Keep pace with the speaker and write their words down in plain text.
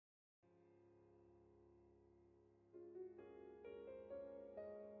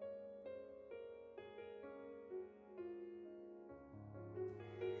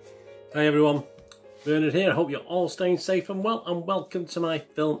Hi everyone, Bernard here. I hope you're all staying safe and well, and welcome to my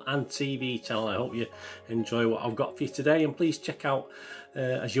film and TV channel. I hope you enjoy what I've got for you today, and please check out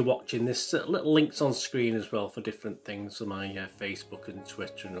as you're watching this little links on screen as well for different things on my Facebook and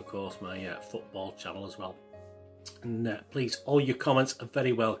Twitter, and of course my football channel as well. And please, all your comments are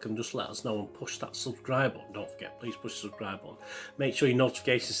very welcome. Just let us know and push that subscribe button. Don't forget, please push the subscribe button. Make sure your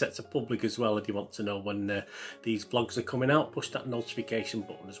notifications set to public as well if you want to know when these vlogs are coming out. Push that notification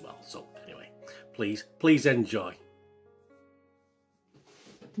button as well. So anyway, please enjoy.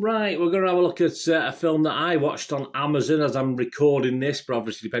 Right, we're going to have a look at a film that I watched on Amazon as I'm recording this, but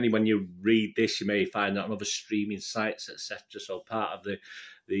obviously depending when you read this, you may find it on other streaming sites, etc. So part of the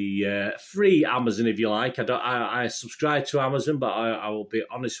free Amazon, if you like. I subscribe to Amazon, but I will be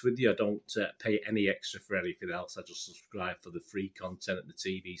honest with you, I don't pay any extra for anything else. I just subscribe for the free content and the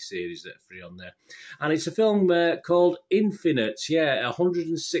TV series that are free on there. And it's a film called Infinite,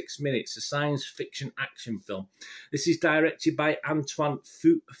 106 minutes, a science fiction action film. This is directed by Antoine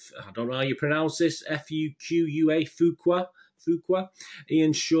I don't know how you pronounce this, F-U-Q-U-A, Fuqua.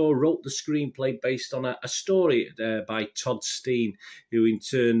 Ian Shaw wrote the screenplay based on a story by Todd Steen, who in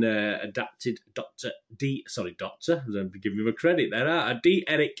turn adapted I'm going to give him a credit there, D.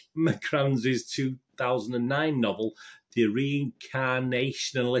 Eric McCranzy's 2009 novel, The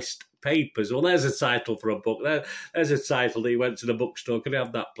Reincarnationalist Papers. Well, there's a title for a book. There's a title that he went to the bookstore. Can I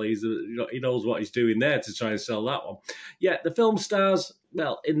have that, please? He knows what he's doing there to try and sell that one. Yeah, the film stars,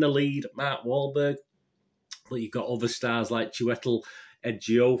 well, in the lead, Mark Wahlberg. But you've got other stars like Chiwetel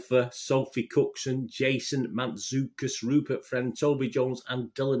Ejiofor, Sophie Cookson, Jason Mantzoukas, Rupert Friend, Toby Jones,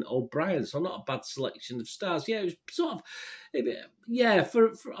 and Dylan O'Brien. So not a bad selection of stars. Yeah, it was sort of,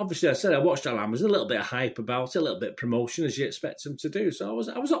 for obviously I said I watched it on Amazon, a little bit of hype about it, a little bit of promotion as you expect them to do. So I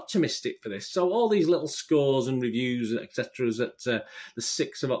was optimistic for this. So all these little scores and reviews, etc., is at the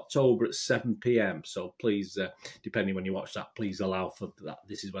 6th of October at 7 PM. So please, depending when you watch that, please allow for that.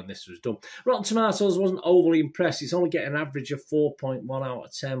 This is when this was done. Rotten Tomatoes wasn't overly impressed. It's only getting an average of 4.1 out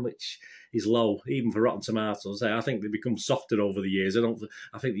of 10, which is low, even for Rotten Tomatoes. I think they've become softer over the years. I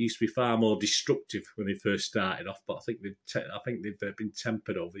think they used to be far more destructive when they first started off, but I think they've been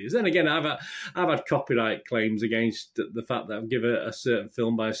tempered over the years. Then again, I've had copyright claims against the fact that I've given a certain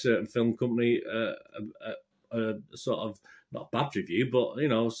film by a certain film company a sort of, not a bad review, but, you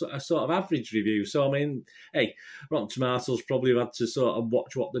know, a sort of average review. So, I mean, hey, Rotten Tomatoes probably have had to sort of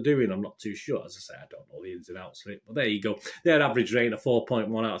watch what they're doing. I'm not too sure. As I say, I don't know the ins and outs of it. But there you go. Their average rate of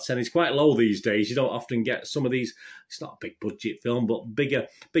 4.1 out of 10 is quite low these days. You don't often get some of these, it's not a big budget film, but bigger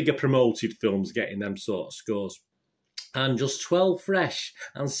promoted films getting them sort of scores. And just 12 fresh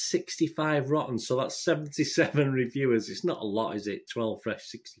and 65 rotten. So that's 77 reviewers. It's not a lot, is it? 12 fresh,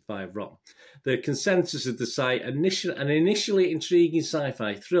 65 rotten. The consensus of the site, an initially intriguing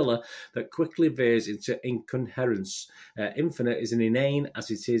sci-fi thriller that quickly veers into incoherence. Infinite is as inane as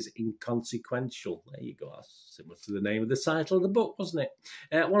it is inconsequential. There you go. That's similar to the name of the title of the book, wasn't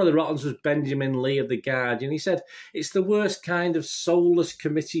it? One of the rottens was Benjamin Lee of The Guardian. He said, "It's the worst kind of soulless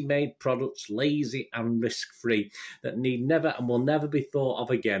committee-made products, lazy and risk-free, that need never and will never be thought of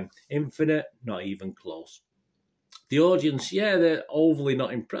again. Infinite, not even close." The audience, they're overly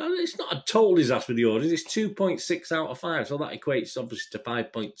not impressed. It's not a total disaster with the audience. It's 2.6 out of 5, so that equates obviously to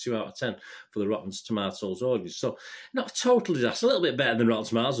 5.2 out of 10 for the Rotten Tomatoes audience. So not a total disaster, a little bit better than Rotten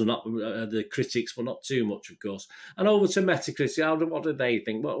Tomatoes, not the critics, but not too much, of course. And over to Metacritic, what do they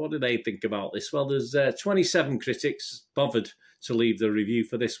think? What do they think about this? Well, there's 27 critics bothered to leave the review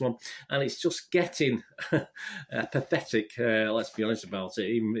for this one, and it's just getting pathetic. Let's be honest about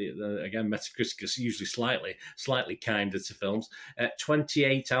it. Even again, Metacritic is usually slightly kinder to films.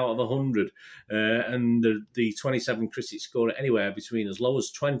 28 out of 100, and the 27 critics score it anywhere between as low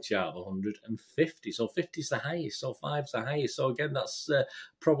as 20 out of 100 and 50. So 50 is the highest, so 5's the highest. So again, that's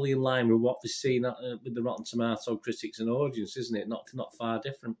probably in line with what we've seen with the Rotten Tomato critics and audience, isn't it? Not far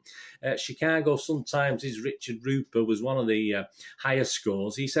different. Chicago Sun-Times' Richard Rupert was one of the higher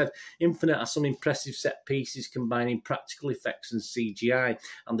scores. He said, "Infinite has some impressive set pieces combining practical effects and CGI,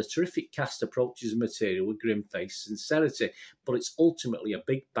 and the terrific cast approaches the material with grim-faced sincerity, but it's ultimately a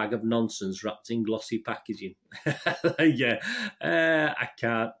big bag of nonsense wrapped in glossy packaging." I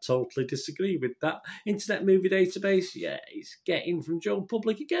can't totally disagree with that. Internet Movie Database, it's getting from Joe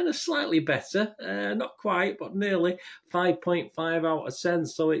Public again a slightly better, not quite, but nearly 5.5 out of 10.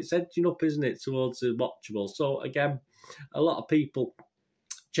 So it's edging up, isn't it, towards the watchable. So again, a lot of people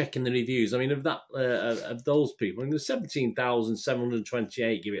checking the reviews. I mean, of that, of those people, I mean, there's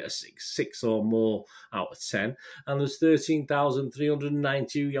 17,728 give it a 6 or more out of 10, and there's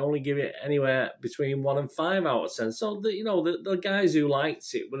 13,392 you only give it anywhere between 1 and 5 out of 10. So the guys who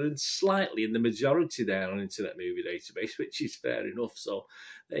liked it were slightly in the majority there on Internet Movie Database, which is fair enough. So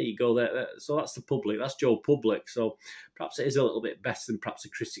there you go. There. So that's the public. That's Joe Public. So perhaps it is a little bit better than perhaps the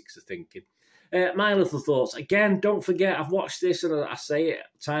critics are thinking. My little thoughts. Again, don't forget, I've watched this, and I say it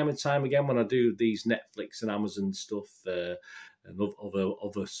time and time again when I do these Netflix and Amazon stuff and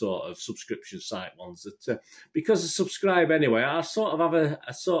other sort of subscription site ones, that because I subscribe anyway, I sort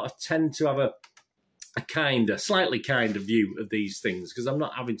of tend to have a slightly kinder view of these things, because I'm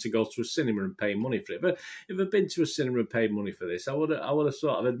not having to go to a cinema and pay money for it. But if I'd been to a cinema and paid money for this, I would have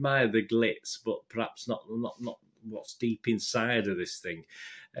sort of admired the glitz, but perhaps not what's deep inside of this thing.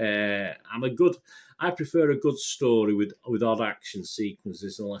 I prefer a good story with odd action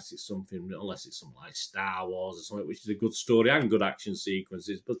sequences, unless it's something like Star Wars or something, which is a good story and good action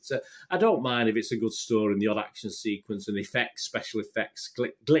sequences. But I don't mind if it's a good story and the odd action sequence and special effects,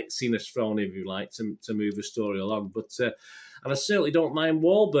 glitziness thrown, if you like, to move the story along. But and I certainly don't mind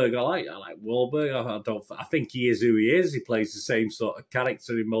Wahlberg. I like Wahlberg. I think he is who he is. He plays the same sort of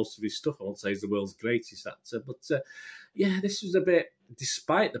character in most of his stuff. I won't say he's the world's greatest actor, but yeah, this was a bit,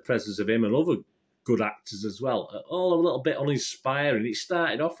 despite the presence of him and other good actors as well, all a little bit uninspiring. It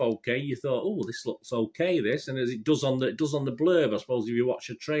started off okay. You thought, oh, this looks okay, this, and as it does on the blurb, I suppose if you watch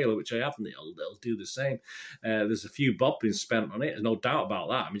a trailer, which I haven't, it'll do the same. There's a few bob being spent on it. There's no doubt about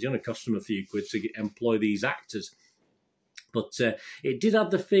that. I mean, it's going to cost them a few quid to employ these actors. But it did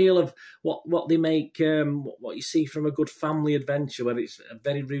have the feel of what they make, what you see from a good family adventure, where it's a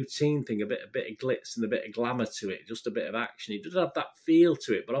very routine thing, a bit of glitz and a bit of glamour to it, just a bit of action. It did have that feel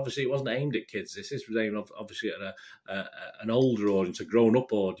to it, but obviously it wasn't aimed at kids. This was aimed obviously at an older audience, a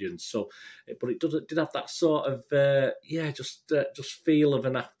grown-up audience. So, but it did have that sort of just feel of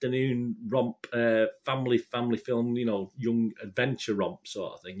an afternoon romp, family film, young adventure romp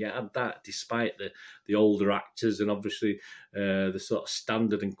sort of thing. Yeah, it had that, despite the older actors and obviously the sort of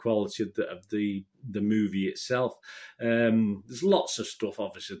standard and quality of the movie itself. There's lots of stuff,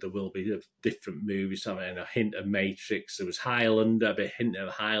 obviously, there will be of different movies. I mean, a hint of Matrix, there was Highlander, a hint of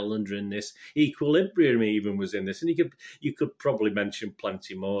Highlander in this. Equilibrium even was in this, and you could probably mention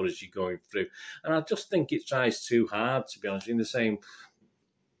plenty more as you're going through. And I just think it tries too hard, to be honest, in the same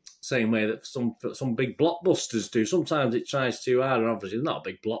way that some big blockbusters do. Sometimes it tries too hard, and obviously it's not a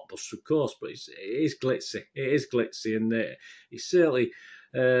big blockbuster, of course, but it is glitzy. It is glitzy, and it certainly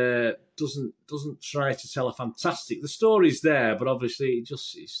doesn't try to tell a fantastic. The story's there, but obviously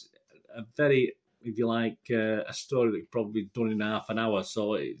it's a very, if you like, a story that you've probably done in half an hour.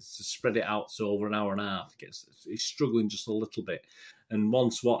 So it's to spread it out to over an hour and a half. It's struggling just a little bit. And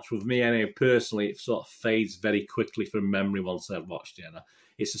once watched with me, anyway, personally, it sort of fades very quickly from memory once I've watched it. And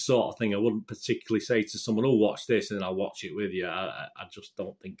it's the sort of thing I wouldn't particularly say to someone, oh, watch this, and then I'll watch it with you. I just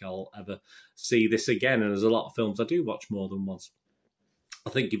don't think I'll ever see this again. And there's a lot of films I do watch more than once. I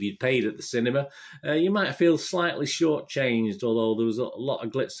think if you'd paid at the cinema, you might feel slightly shortchanged, although there was a lot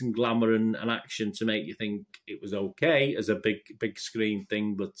of glitz and glamour and action to make you think it was okay as a big screen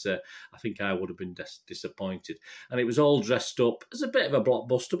thing, but I think I would have been disappointed. And it was all dressed up as a bit of a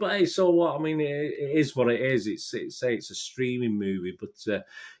blockbuster, but hey, so what? I mean, it is what it is. It's a streaming movie, but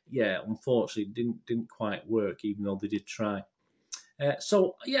yeah, unfortunately, it didn't quite work, even though they did try.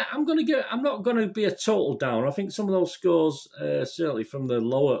 So yeah, I'm not going to be a total downer. I think some of those scores, certainly from the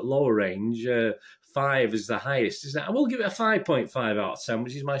lower range, 5 is the highest, isn't it? I will give it a 5.5 out of 10,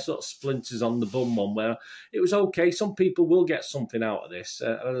 which is my sort of splinters on the bum one, where it was okay. Some people will get something out of this.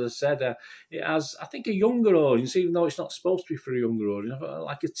 As I said, it has, I think, a younger audience, even though it's not supposed to be for a younger audience.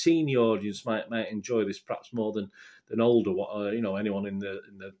 Like a teeny audience might enjoy this perhaps more than older. Anyone in the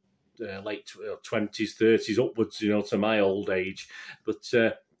late 20s, 30s upwards, to my old age. But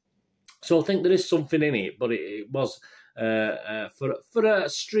so I think there is something in it, but it was for a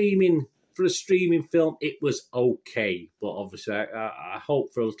streaming film, it was okay. But obviously, I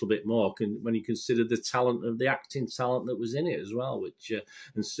hope for a little bit more when you consider the talent of the acting talent that was in it as well. Which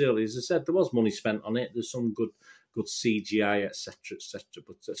and certainly, as I said, there was money spent on it. There's some good CGI, etc., etc.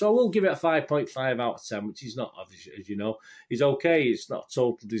 But so I will give it a 5.5 out of 10, which is not, obviously, as you know, is okay. It's not a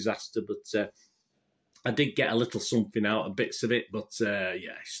total disaster, but I did get a little something out of bits of it, but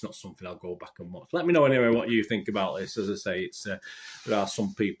yeah, it's not something I'll go back and watch. Let me know anyway what you think about this. As I say, it's there are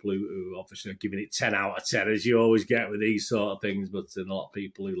some people who obviously are giving it 10 out of 10, as you always get with these sort of things, but a lot of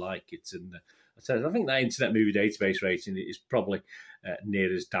people who like it. And I think that Internet Movie Database rating is probably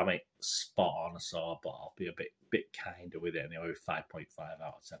near as damn it spot on, so but I'll be a bit kinder with it anyway, 5.5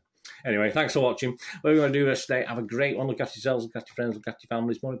 out of 10. Anyway, thanks for watching. What we're going to do today, have a great one. Look after yourselves, look after your friends, look after your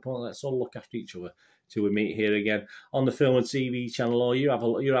families. More importantly, let's all look after each other till we meet here again on the Film and TV channel, or you're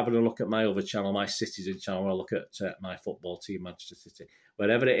having a look at my other channel, my Citizen channel, where I look at my football team, Manchester City.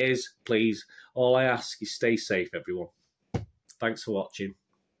 Wherever it is, please, all I ask is stay safe, everyone. Thanks for watching.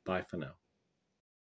 Bye for now.